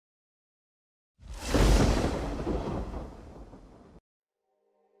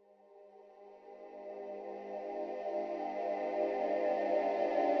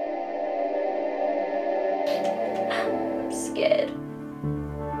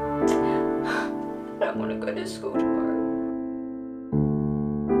don't want to go to school tomorrow.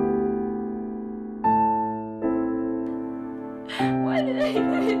 Why did they do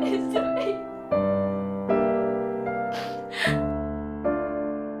this to me?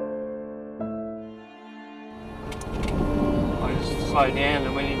 I just slowed down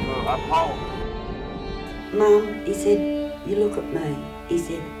and went into a pole. Mum, he said, you look at me. He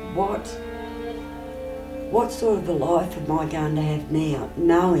said, what sort of a life am I going to have now,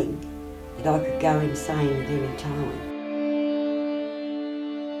 knowing that I could go insane at any time?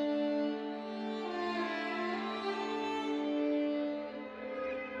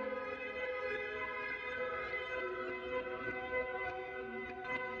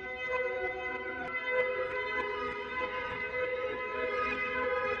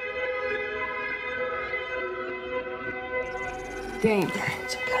 Dean.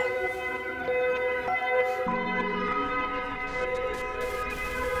 It's okay.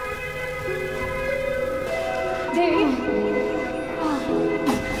 Dean.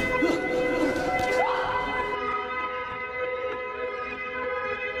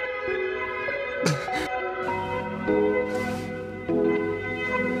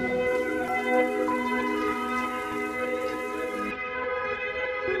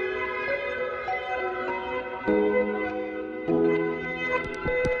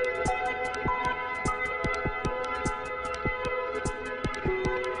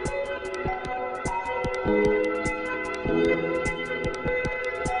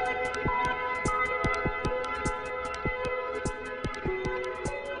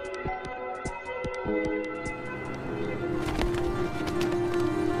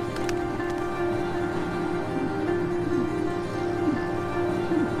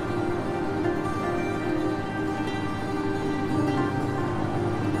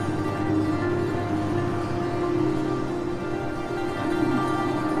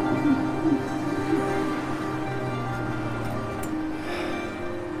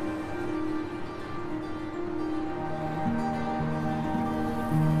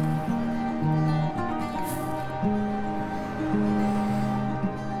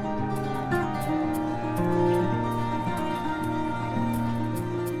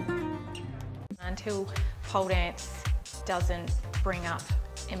 Until pole dance doesn't bring up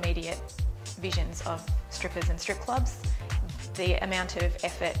immediate visions of strippers and strip clubs, the amount of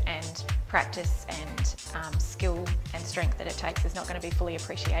effort and practice and skill and strength that it takes is not going to be fully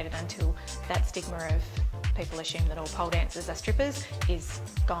appreciated until that stigma of people assume that all pole dancers are strippers is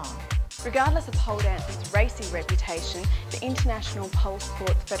gone. Regardless of pole dance's racy reputation, the International Pole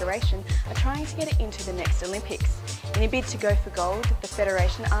Sports Federation are trying to get it into the next Olympics. In a bid to go for gold, the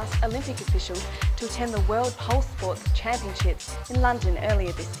Federation asked Olympic officials to attend the World Pole Sports Championships in London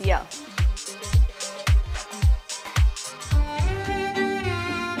earlier this year.